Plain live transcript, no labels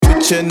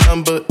Put your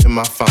number in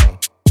my phone.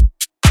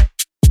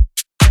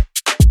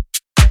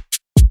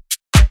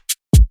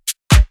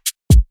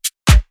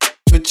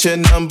 Put your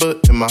number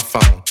in my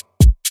phone.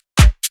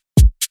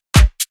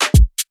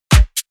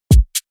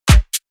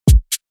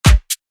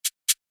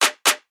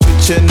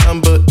 Put your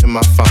number in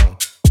my phone.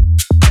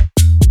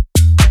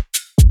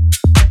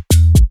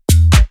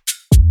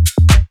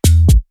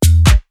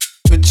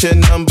 Put your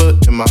number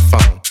in my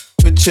phone.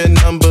 Put your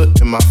number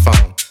in my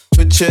phone.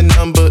 Put your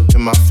number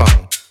in my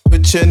phone.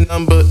 Put your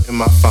number in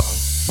my phone.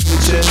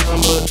 Put your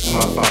number in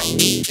my phone.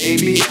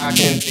 Baby, I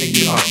can take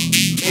you home.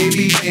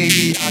 Baby,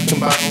 baby, I can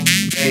bounce.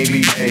 Baby,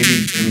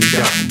 baby, give me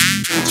down.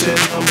 Put your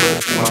number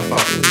in my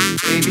phone.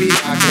 Baby,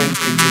 I can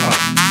take you home.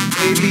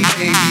 Baby,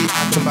 baby,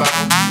 I can bounce.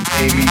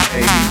 Baby,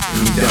 baby,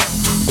 give me down.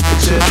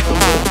 Put your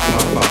number in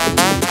my phone.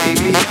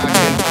 Baby, I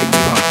can take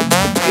you home.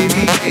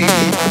 Baby, baby,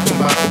 I can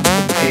bounce.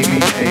 Baby,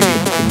 baby,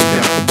 give me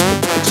down.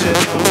 Put your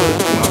number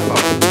in my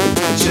phone.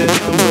 Put your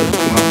number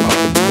in my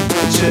phone.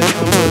 Put your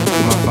number in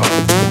my phone.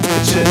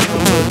 Put your number in my phone. Put your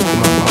number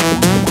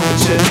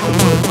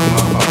in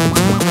my phone.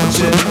 Put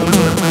your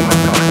number in my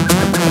phone.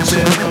 Put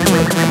your number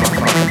in my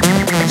phone.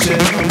 Put your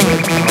number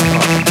in my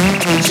phone.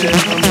 Put your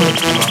number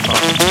in my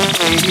phone.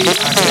 Baby,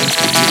 I can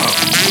take you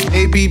home.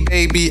 Baby,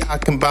 baby, I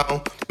can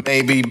bounce.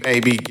 Baby,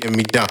 baby, get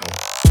me down.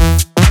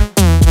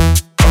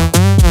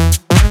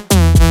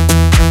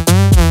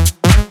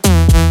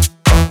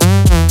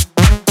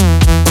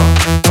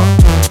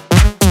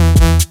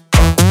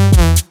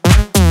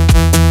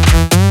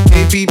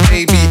 Baby,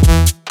 baby,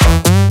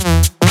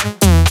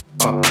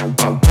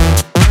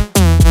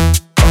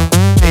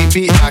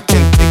 baby, I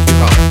can take you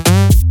home.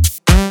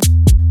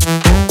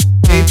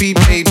 Baby,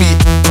 baby,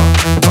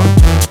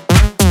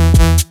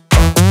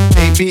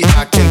 baby,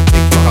 I can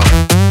take you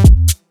home.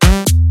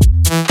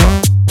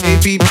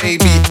 Baby,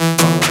 baby,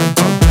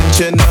 put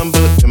your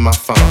number in my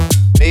phone.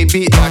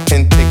 Baby, I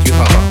can take you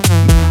home.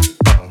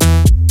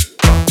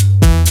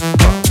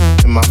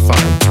 In my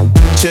phone,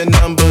 put your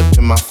number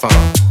in my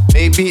phone.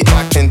 Baby,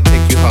 I can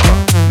take you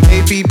home.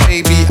 Baby,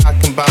 baby, I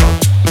can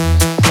bounce.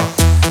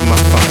 In my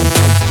phone.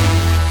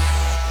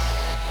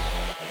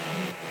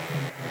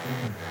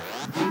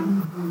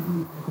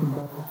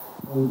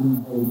 Baby,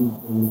 baby,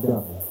 give me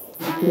down.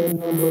 Put your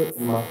number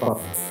in my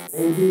phone.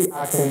 Baby,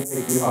 I can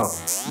take you home.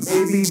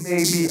 Baby,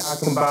 baby, I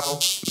can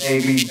bounce.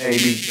 Baby,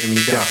 baby, give me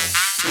down.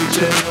 Put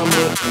your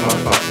number in my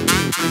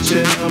phone. Put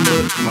your number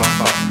in my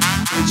phone.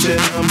 Put your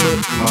number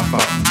in my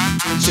phone.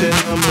 Put your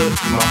number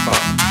in my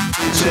phone.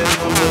 Put your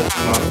number in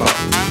my phone.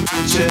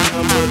 Put your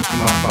number in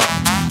my phone.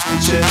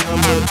 Put your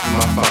number in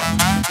my phone.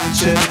 Put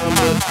your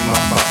number in my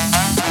phone.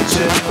 Put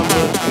your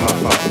number in my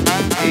phone.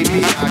 Baby,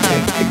 I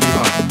can take you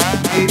home.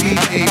 Baby,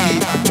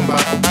 baby, I can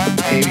bounce.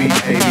 Baby,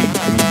 baby,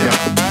 give me down.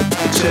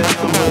 Put your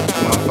number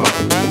in my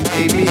phone.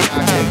 Baby, I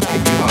can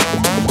take you home.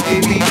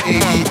 Baby,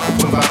 baby, I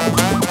can bounce.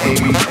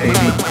 Baby,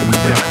 baby, give me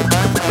down.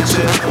 Put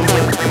your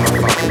number in my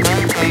phone.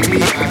 Baby,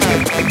 I can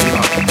take you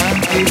home.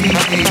 Baby,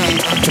 baby,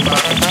 I can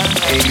bounce.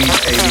 Baby,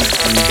 baby,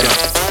 give me down.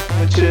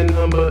 Put your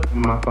number in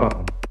my phone.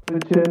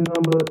 Put your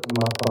number in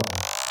my phone.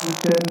 Put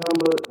your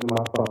number in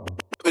my phone.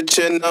 Put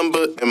your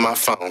number in my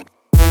phone.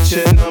 Put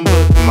your number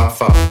in my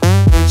phone.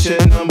 Put your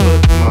number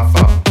in my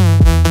phone.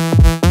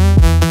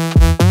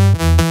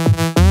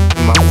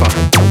 In my phone.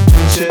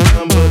 Put your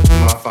number in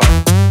my phone.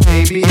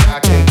 Baby, I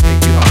can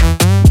take you home.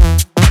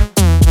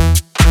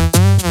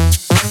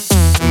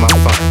 In my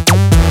phone.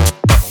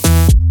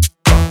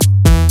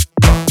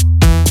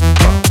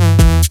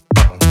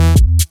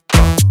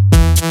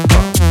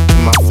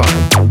 In my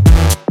phone.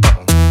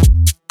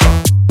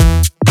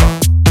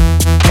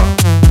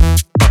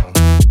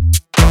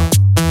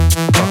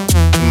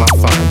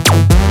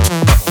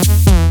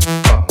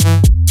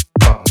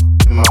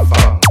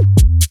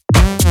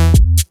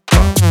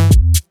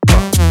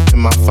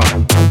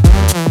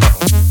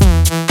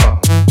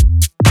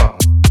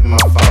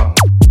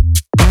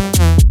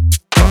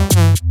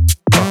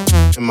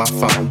 My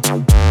phone.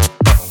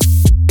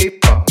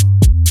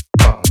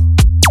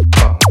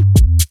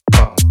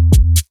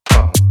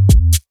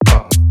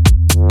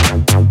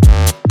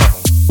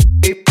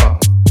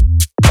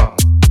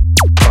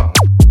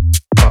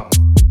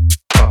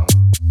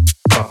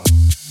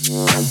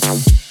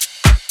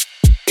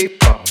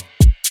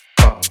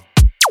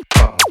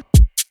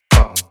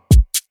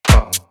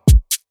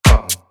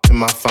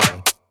 My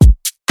phone.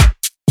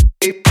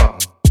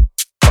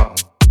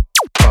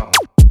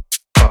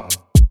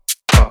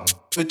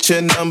 Put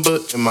your number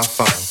in my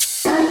phone.